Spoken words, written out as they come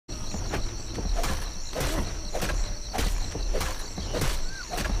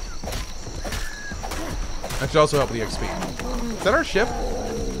That should also help with the XP. Is that our ship?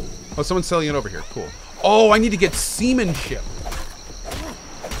 Oh, someone's selling it over here. Cool. Oh, I need to get seamanship.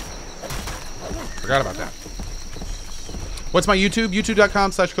 Forgot about that. What's my YouTube?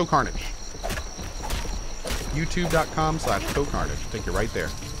 YouTube.com/CohhCarnage. YouTube.com/CohhCarnage. Take you right there.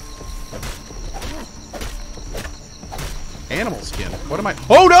 Animal skin. What am I?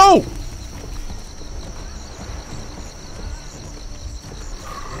 Oh no!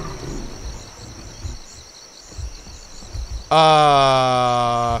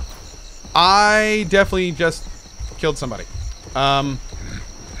 I definitely just killed somebody.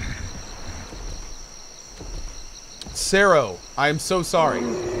 Saro, I'm so sorry.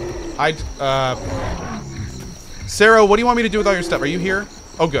 Saro, what do you want me to do with all your stuff? Are you here?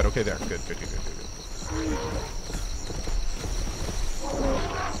 Oh, good. Okay, there. Good.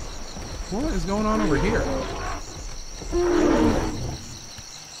 What is going on over here?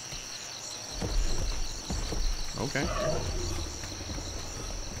 Okay.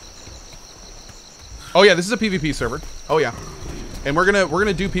 Oh yeah, this is a PvP server. Oh yeah. And we're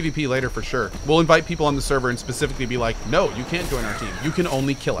gonna do PvP later for sure. We'll invite people on the server and specifically be like, no, you can't join our team. You can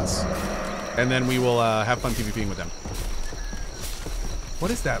only kill us. And then we will have fun PvPing with them. What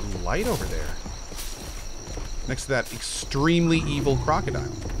is that light over there? Next to that extremely evil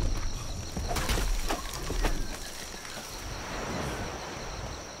crocodile.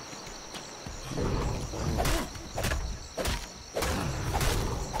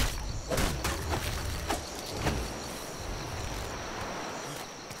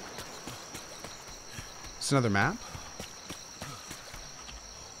 Another map?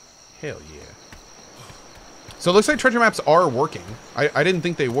 Hell yeah. So it looks like treasure maps are working. I didn't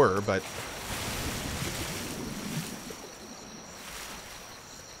think they were, but...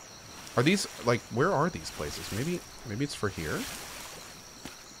 Are these, like, where are these places? Maybe it's for here?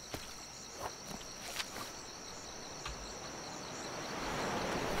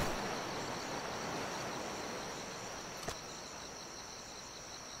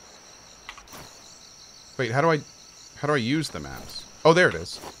 Wait, how do I use the maps? Oh, there it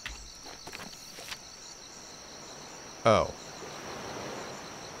is. Oh.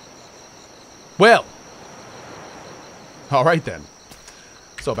 Well. All right then.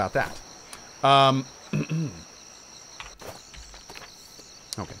 So about that.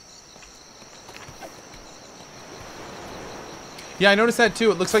 Okay. Yeah, I noticed that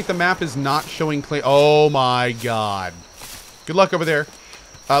too. It looks like the map is not showing claim. Oh my god. Good luck over there.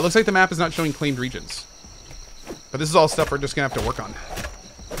 Looks like the map is not showing claimed regions. But this is all stuff we're just gonna have to work on.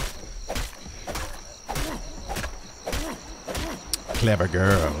 Clever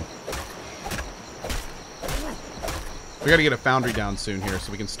girl. We gotta get a foundry down soon here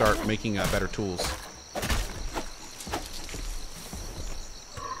so we can start making better tools.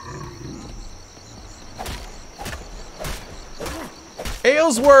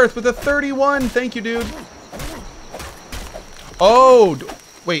 Aylesworth with a 31. Thank you, dude. Oh,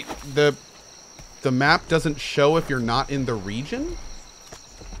 wait. The map doesn't show if you're not in the region?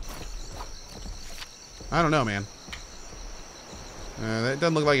 I don't know, man. That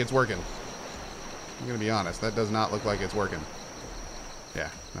doesn't look like it's working. I'm gonna be honest. That does not look like it's working. Yeah,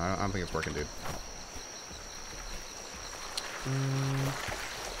 no, I don't think it's working, dude.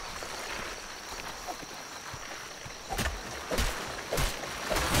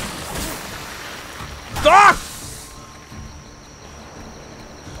 Ah!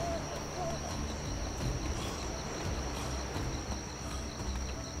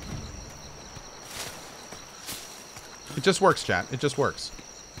 It just works, chat. It just works.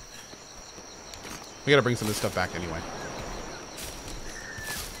 We gotta bring some of this stuff back anyway.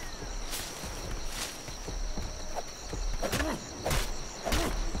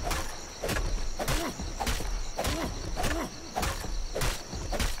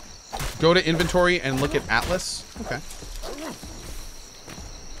 Go to inventory and look at Atlas. Okay.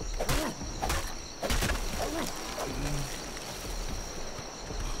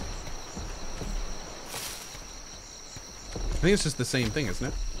 I think it's just the same thing, isn't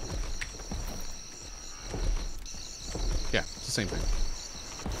it? Yeah, it's the same thing.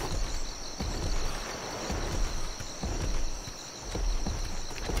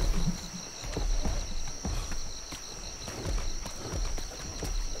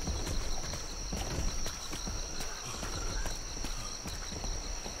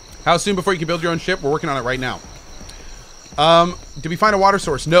 How soon before you can build your own ship? We're working on it right now. Did we find a water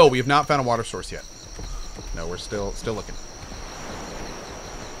source? No, we have not found a water source yet. No, we're still looking.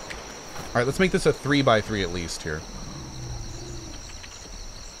 All right, let's make this a 3x3 at least here.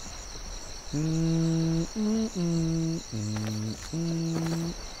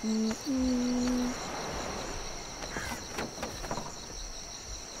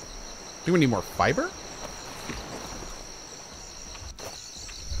 we need more fiber?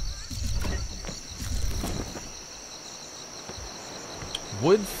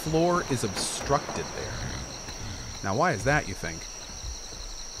 Wood floor is obstructed there. Now, why is that, you think?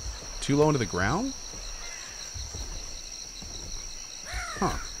 Too low into the ground?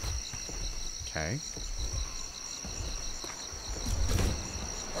 Huh. Okay.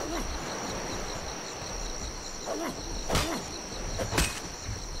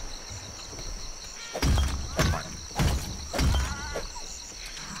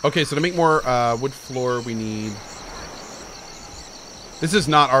 Okay, so to make more wood floor, we need... This is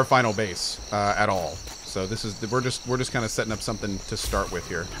not our final base at all. So this is we're just kind of setting up something to start with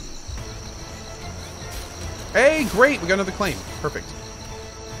here. Hey, great! We got another claim. Perfect.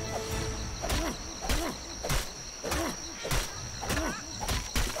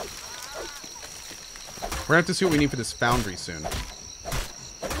 We're gonna have to see what we need for this foundry soon.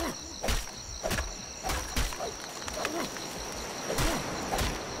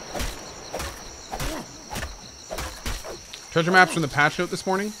 Treasure maps from the patch note this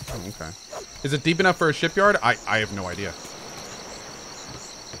morning? Oh, okay. Is it deep enough for a shipyard? I have no idea.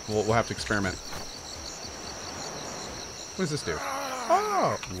 We'll have to experiment. What does this do?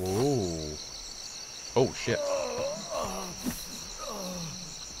 Oh! Whoa. Oh, shit.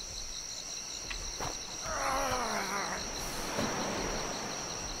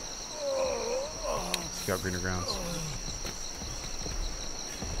 Scout greener grounds.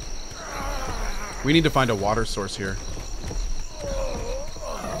 We need to find a water source here.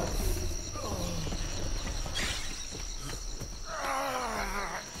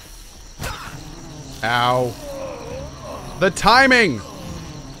 Ow. The timing!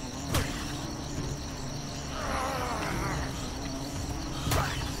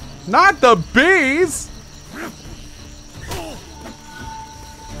 Not the bees!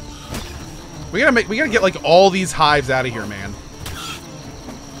 We gotta get like all these hives out of here, man.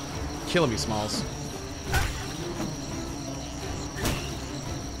 Killing me, Smalls.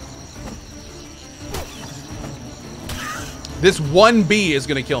 This one bee is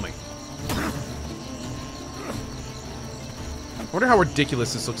gonna kill me. I wonder how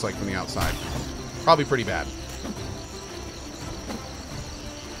ridiculous this looks like from the outside. Probably pretty bad.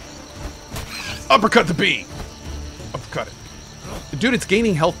 Uppercut the bee! Uppercut it. Dude, it's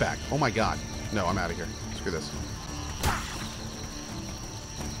gaining health back. Oh my god. No, I'm out of here. Screw this.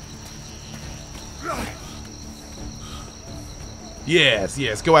 Yes,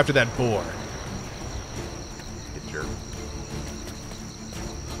 yes. Go after that boar. Good jerk.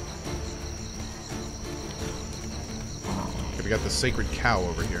 Okay, we got the sacred cow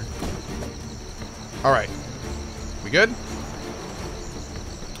over here. Alright. We good?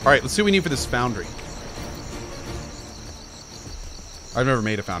 Alright, let's see what we need for this foundry. I've never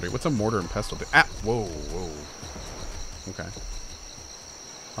made a foundry. What's a mortar and pestle do? Ah! Whoa, whoa. Okay.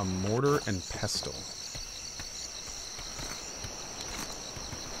 A mortar and pestle.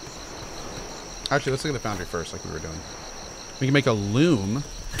 Actually, let's look at the foundry first, like we were doing. We can make a loom.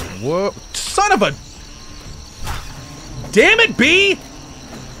 Whoa. Son of a... Damn it, bee!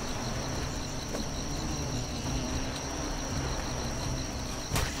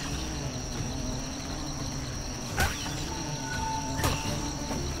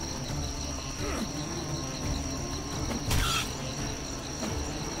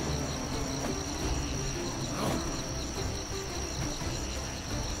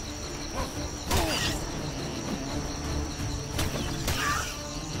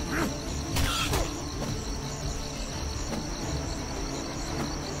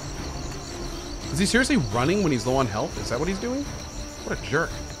 Is he seriously running when he's low on health? Is that what he's doing? What a jerk.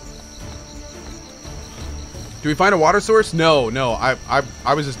 Do we find a water source? No, no.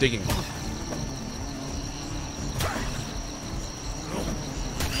 I was just digging.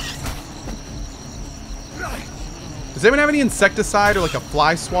 Does anyone have any insecticide or like a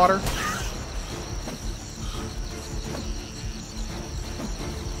fly swatter?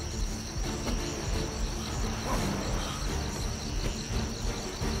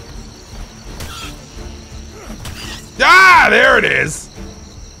 Ah, there it is.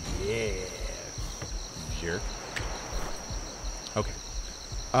 Yeah. Here. Okay.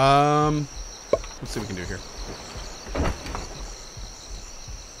 Let's see what we can do here.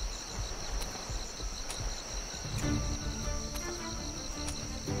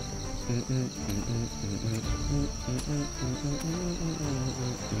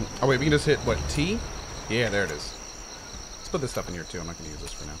 Oh wait, we can just hit what, T? Yeah, there it is. Let's put this stuff in here too. I'm not gonna use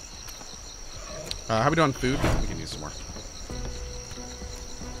this for now. How we doing on food? We can use some more.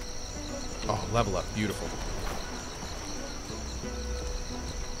 Oh, level up. Beautiful.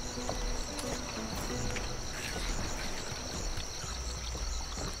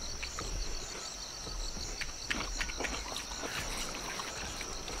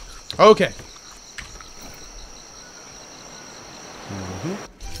 Okay. Mm-hmm.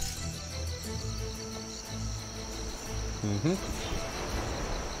 Mm-hmm.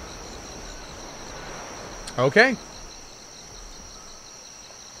 Okay.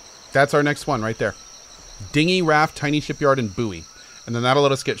 That's our next one right there. Dinghy, raft, tiny shipyard, and buoy. And then that'll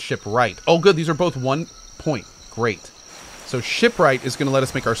let us get shipwright. Oh, good. These are both 1 point. Great. So shipwright is going to let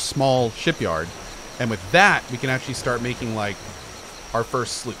us make our small shipyard. And with that, we can actually start making, like, our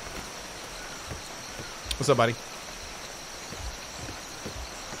first sloop. What's up, buddy?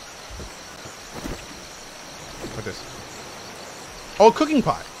 What's this? Oh, a cooking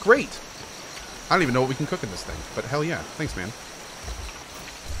pot. Great. I don't even know what we can cook in this thing. But hell yeah. Thanks, man.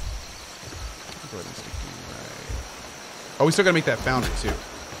 Go ahead and stick you right. Oh, we still gotta make that foundry, too.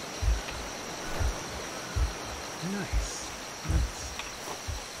 Nice. Nice.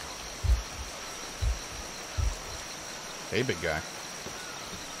 Hey, big guy.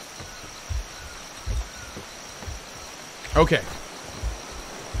 Okay.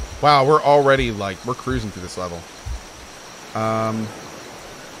 Wow, we're already, like, we're cruising through this level. All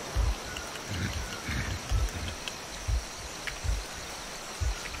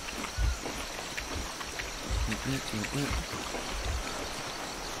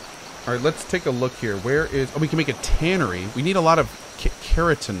right, let's take a look here. Where is... Oh, we can make a tannery. We need a lot of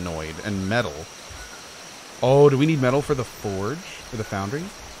carotenoid and metal. Oh, do we need metal for the forge? For the foundry?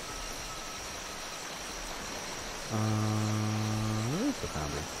 Where's the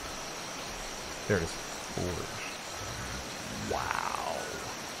foundry? There it is. Forge. Wow.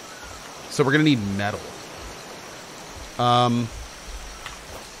 So we're going to need metal. Have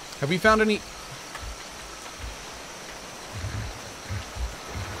we found any...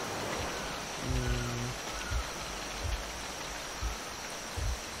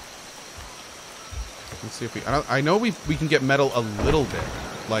 Let's see if we... I know we can get metal a little bit.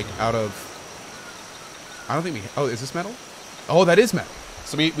 Like, out of... I don't think we... Oh, is this metal? Oh, that is metal.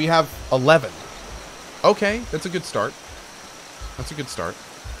 So we have 11. Okay, that's a good start. That's a good start.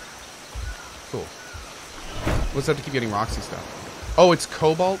 Cool. What's that to keep getting Roxy stuff? Oh, it's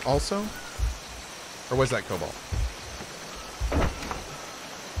cobalt also? Or was that cobalt?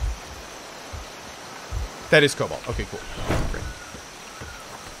 That is cobalt. Okay, cool. Great.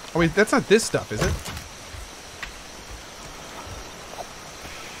 Oh, wait, that's not this stuff, is it?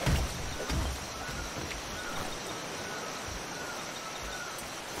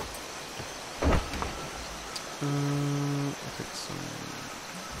 I'll take some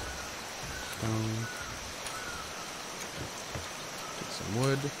stone. Take some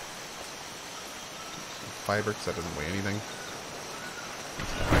wood. Some fiber, because that doesn't weigh anything.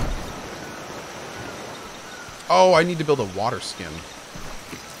 Oh, I need to build a water skin.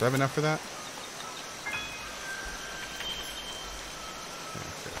 Do I have enough for that?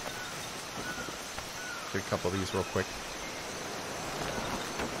 Okay. Get a couple of these real quick.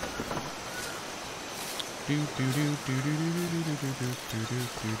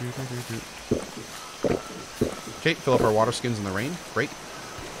 Okay, fill up our water skins in the rain. Great.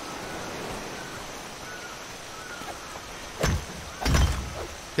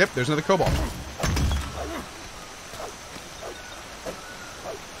 Yep, there's another cobalt.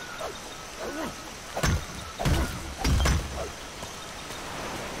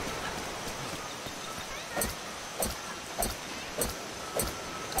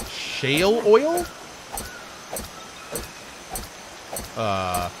 Shale oil?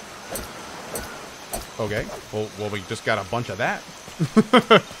 Okay. Well, we just got a bunch of that.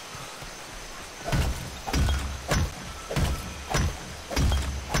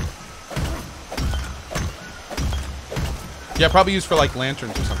 Yeah, probably used for, like,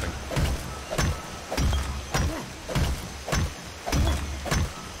 lanterns or something.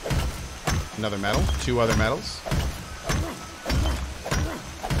 Another metal. 2 other metals.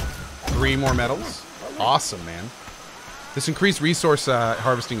 3 more metals. Awesome, man. This increased resource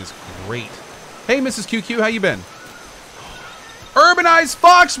harvesting is great. Hey, Mrs. QQ, how you been? Urbanized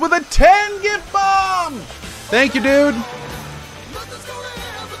Fox with a 10 gift bomb! Thank you, dude.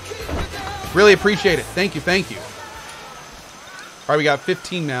 Really appreciate it. Thank you, thank you. All right, we got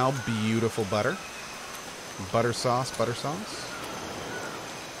 15 now. Beautiful butter. Butter sauce, butter sauce.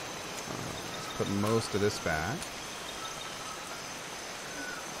 Let's put most of this back.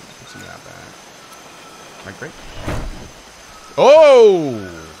 Put some of that back. All right, great.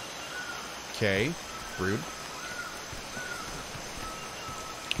 Oh! Okay, rude.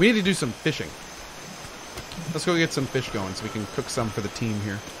 We need to do some fishing. Let's go get some fish going so we can cook some for the team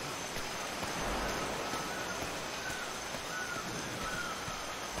here.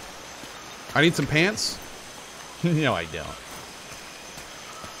 I need some pants? No, I don't.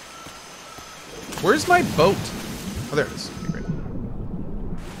 Where's my boat? Oh, there it is. Okay, great.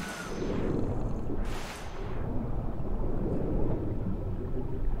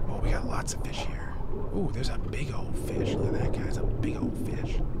 Oh, we got lots of fish here. Ooh, there's a big old fish. Look at that, guys. A big old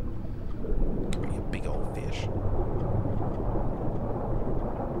fish. Come here, you big old fish.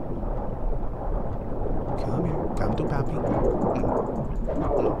 Come here. Come to Papi.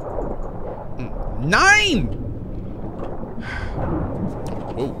 9!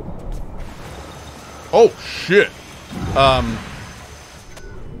 Whoa. Oh, shit.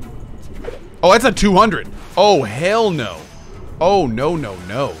 Oh, that's a 200. Oh, hell no. Oh, no, no,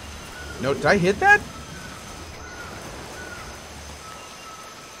 no. No, did I hit that?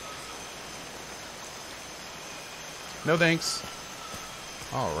 No thanks.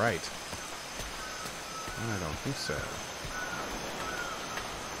 All right. I don't think so.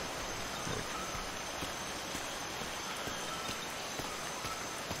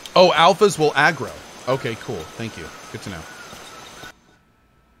 Oh, alphas will aggro. Okay, cool. Thank you. Good to know.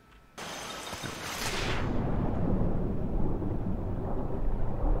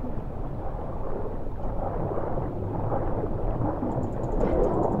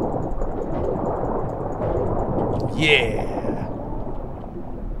 Yeah.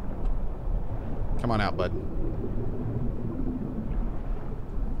 Come on out, bud.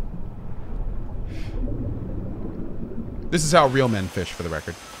 This is how real men fish, for the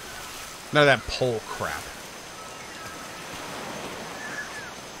record. None of that pole crap.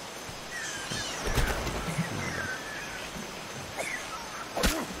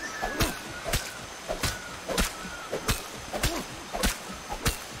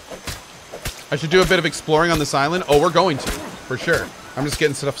 I should do a bit of exploring on this island. Oh, we're going to, for sure. I'm just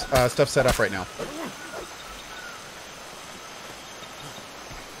getting stuff set up right now.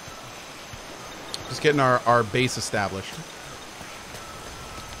 Just getting our base established.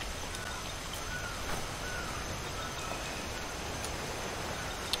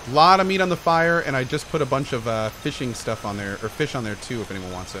 A lot of meat on the fire, and I just put a bunch of fishing stuff on there, or fish on there too, if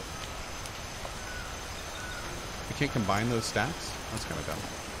anyone wants it. We can't combine those stacks? That's kind of dumb.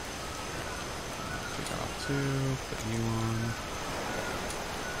 Take that off too, put you on.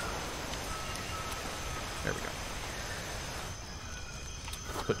 There we go.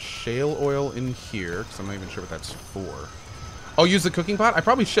 Let's put shale oil in here, because I'm not even sure what that's for. Oh, use the cooking pot? I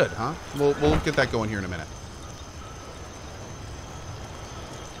probably should, huh? We'll get that going here in a minute.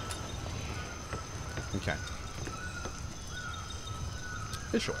 Okay.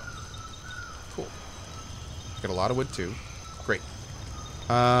 Fish oil. Cool. Got a lot of wood too. Great.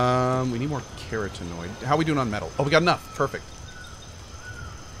 We need more carotenoid. How are we doing on metal? Oh, we got enough. Perfect.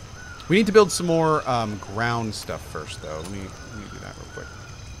 We need to build some more ground stuff first, though. Let me do that real quick.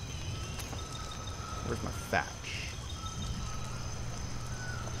 Where's my thatch?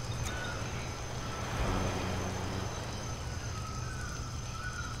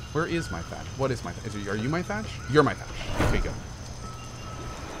 Where is my thatch? What is my thatch? Are you my thatch? You're my thatch. Okay, go.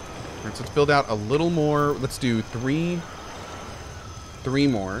 Alright, so let's build out a little more. Let's do three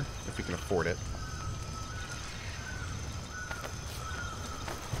more, if we can afford it.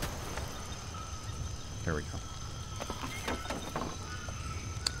 There we go.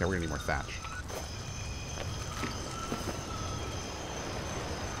 Yeah, we're gonna need more thatch.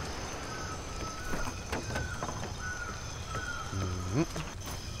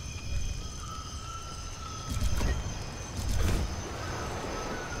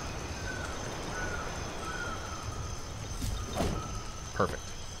 Perfect.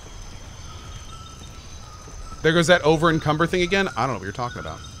 There goes that over encumber thing again. I don't know what you're talking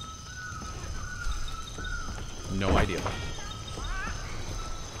about. No idea.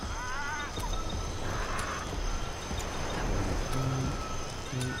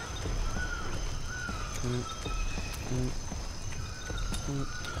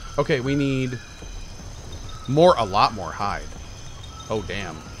 Okay, we need a lot more hide. Oh,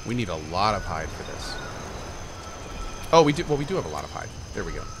 damn. We need a lot of hide for this. Oh, we do. Well, we do have a lot of hide. There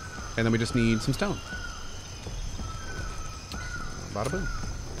we go. And then we just need some stone. Bada boom.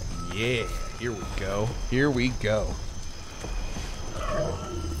 Yeah. Here we go. Here we go.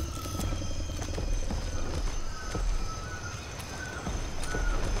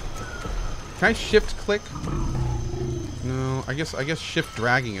 Can I shift click? No, I guess shift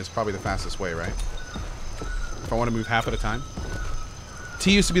dragging is probably the fastest way, right? If I want to move half at a time.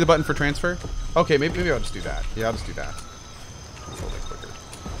 T used to be the button for transfer. Okay, maybe I'll just do that. Yeah, I'll just do that. It's a little bit quicker.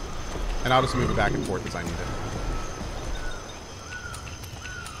 And I'll just move it back and forth as I need it.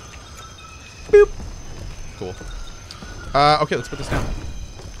 Boop. Cool. Okay, let's put this down.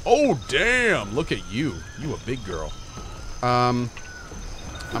 Oh, damn! Look at you. You a big girl.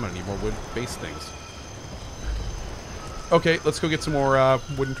 I'm gonna need more wood-based things. Okay, let's go get some more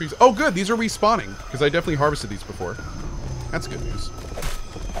wooden trees. Oh, good. These are respawning, because I definitely harvested these before. That's good news.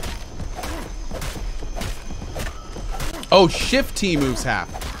 Oh, Shift T moves half.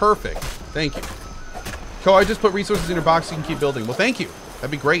 Perfect. Thank you. Co, I just put resources in your box so you can keep building. Well, thank you.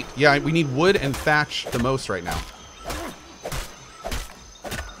 That'd be great. Yeah, we need wood and thatch the most right now.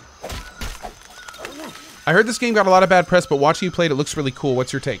 I heard this game got a lot of bad press, but watching you play it looks really cool.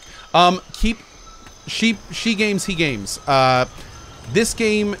 What's your take? Keep she games, he games. This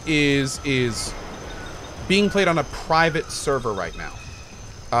game is being played on a private server right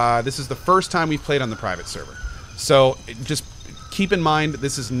now. This is the first time we've played on the private server. So just keep in mind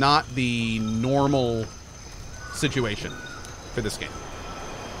this is not the normal situation for this game.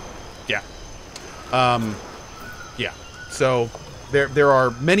 Yeah. Yeah. So there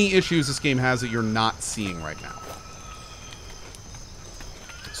are many issues this game has that you're not seeing right now.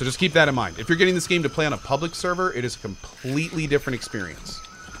 So just keep that in mind. If you're getting this game to play on a public server, it is a completely different experience.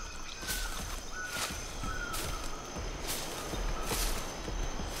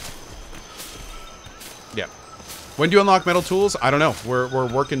 Yeah. When do you unlock metal tools? I don't know.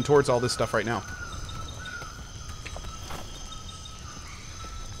 We're working towards all this stuff right now.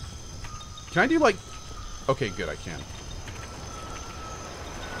 Can I do like... Okay, good, I can.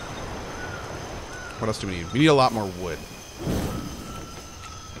 What else do we need? We need a lot more wood.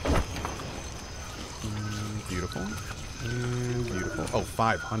 Beautiful. And beautiful. Oh,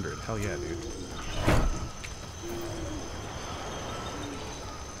 500. Hell yeah, dude.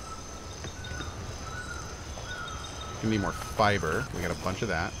 We need more fiber. We got a bunch of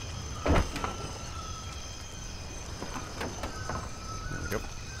that. There we go.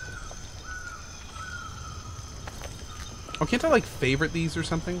 Oh, can't I, like, favorite these or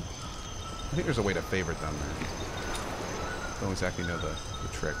something? I think there's a way to favorite them there. Don't exactly know the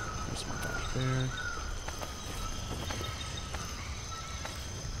trick. There's more dash there.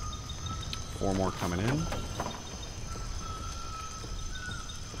 4 more coming in.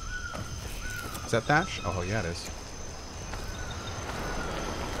 Is that thatch? Oh, yeah, it is.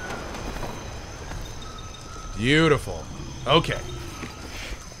 Beautiful. Okay.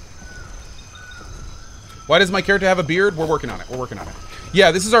 Why does my character have a beard? We're working on it. We're working on it.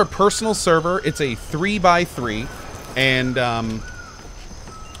 Yeah, this is our personal server. It's a 3x3. And,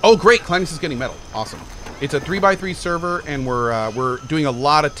 oh, great. Clinus is getting metal. Awesome. It's a 3x3 server, and we're doing a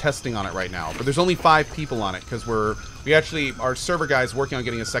lot of testing on it right now. But there's only 5 people on it, because our server guy's working on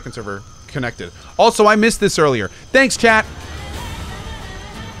getting a second server connected. Also, I missed this earlier. Thanks, chat.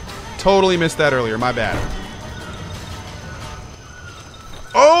 Totally missed that earlier. My bad.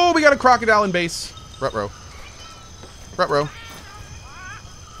 Oh, we got a crocodile in base. Ruh-roh. Ruh-roh.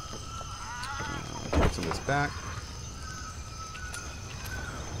 Put some of this back.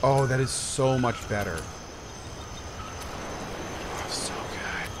 Oh, that is so much better. Oh, so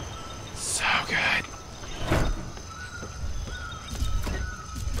good. So good.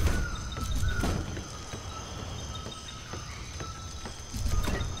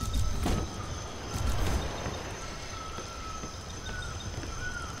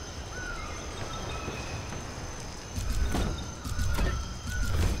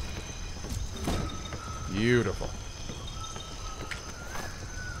 Beautiful.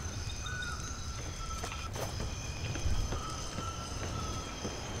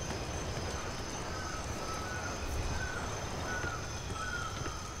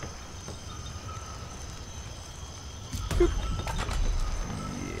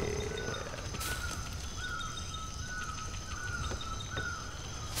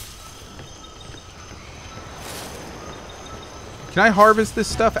 Can I harvest this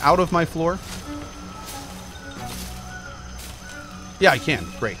stuff out of my floor? Yeah, I can.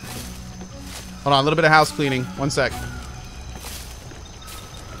 Great. Hold on, a little bit of house cleaning. 1 sec.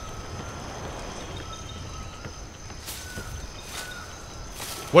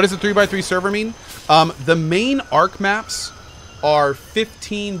 What does a 3x3 server mean? The main arc maps are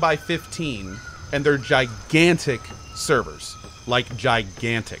 15 by 15, and they're gigantic servers. Like,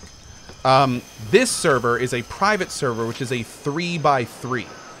 gigantic. This server is a private server, which is a 3x3.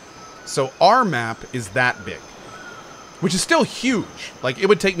 So our map is that big. Which is still huge. Like, it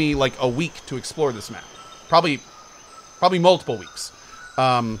would take me, like, a week to explore this map. Probably multiple weeks.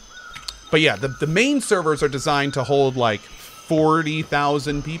 But yeah, the main servers are designed to hold, like,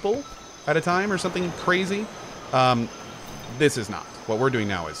 40,000 people at a time or something crazy. This is not. What we're doing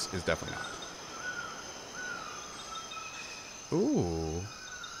now is definitely not. Ooh.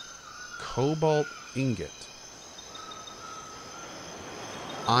 Cobalt ingot.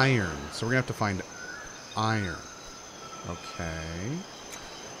 Iron. So we're going to have to find iron. Okay.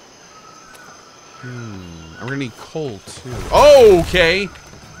 And we're gonna need coal too. Oh, okay.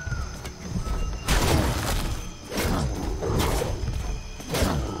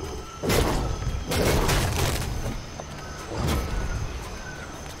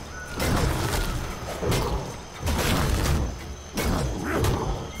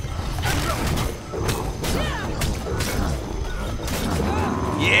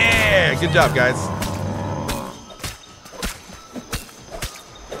 Yeah, good job, guys.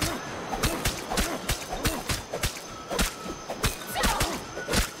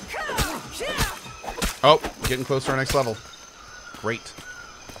 Oh, getting close to our next level. Great.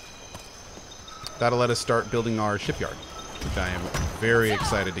 That'll let us start building our shipyard, which I am very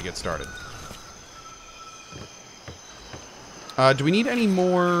excited to get started. Do we need any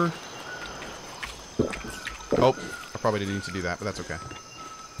more? Oh, I probably didn't need to do that, but that's okay.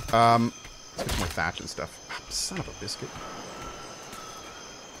 Let's get some more thatch and stuff. Oh, son of a biscuit.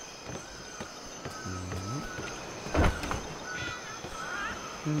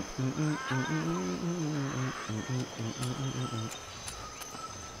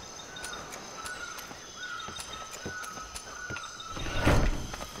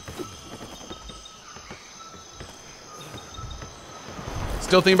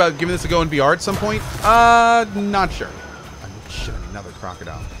 Still thinking about giving this a go in VR at some point? Not sure. Oh, shit, another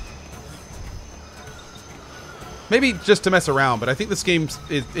crocodile. Maybe just to mess around, but I think this game,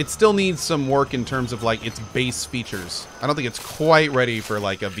 it still needs some work in terms of, like, its base features. I don't think it's quite ready for,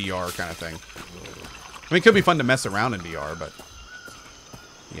 like, a VR kind of thing. I mean, it could be fun to mess around in VR, but...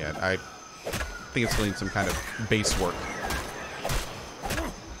 yeah, I think it still needs some kind of base work.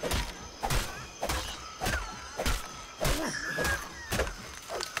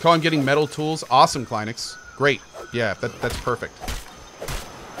 Oh, I'm getting metal tools. Awesome, Kleinix. Great. Yeah, that's perfect.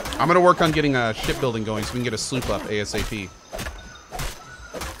 I'm going to work on getting a shipbuilding going so we can get a sloop up ASAP.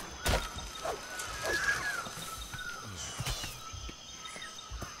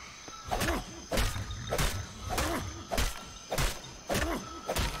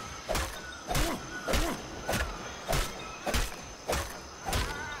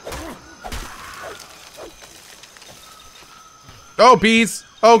 Oh, bees!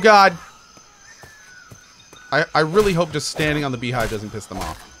 Oh, God! I really hope just standing on the beehive doesn't piss them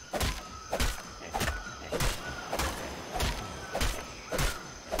off.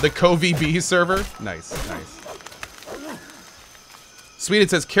 The CohhCarnage server? Nice, nice. Sweet, it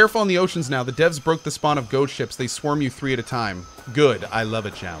says, careful on the oceans now. The devs broke the spawn of ghost ships. They swarm you 3 at a time. Good. I love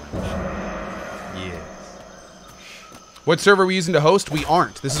a challenge. Yes. What server are we using to host? We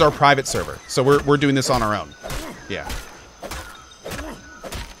aren't. This is our private server. So we're doing this on our own. Yeah.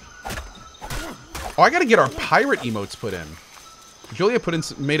 Oh, I gotta get our pirate emotes put in. Julia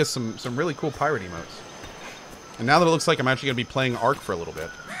made us some really cool pirate emotes. And now that it looks like I'm actually gonna be playing Ark for a little bit,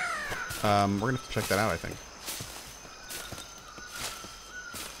 we're gonna have to check that out, I think.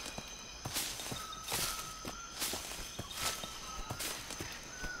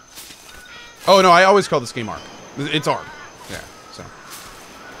 Oh no, I always call this game Ark. It's Ark. Yeah, so.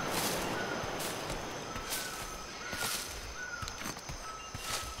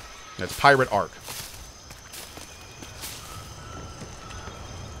 It's Pirate Ark.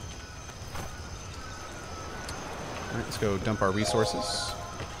 Alright, let's go dump our resources.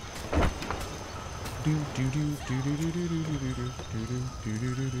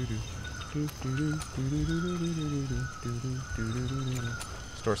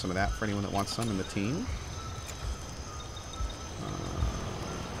 Store some of that for anyone that wants some in the team.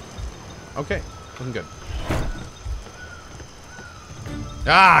 Okay, looking good.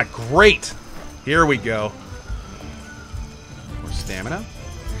 Ah, great! Here we go. More stamina.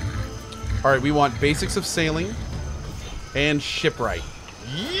 Alright, we want basics of sailing and shipwright.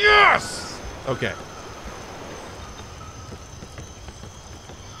 Yes! Okay.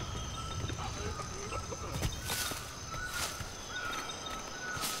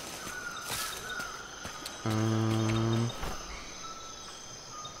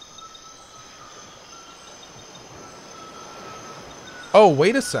 Oh,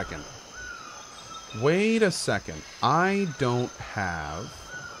 wait a second. Wait a second. I don't have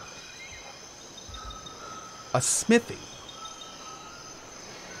a smithy.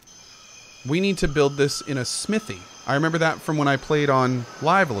 We need to build this in a smithy. I remember that from when I played on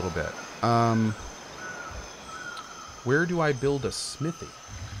live a little bit. Where do I build a smithy?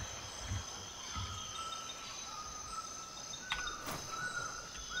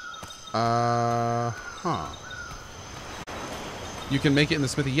 Huh. You can make it in the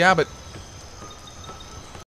smithy. Yeah, but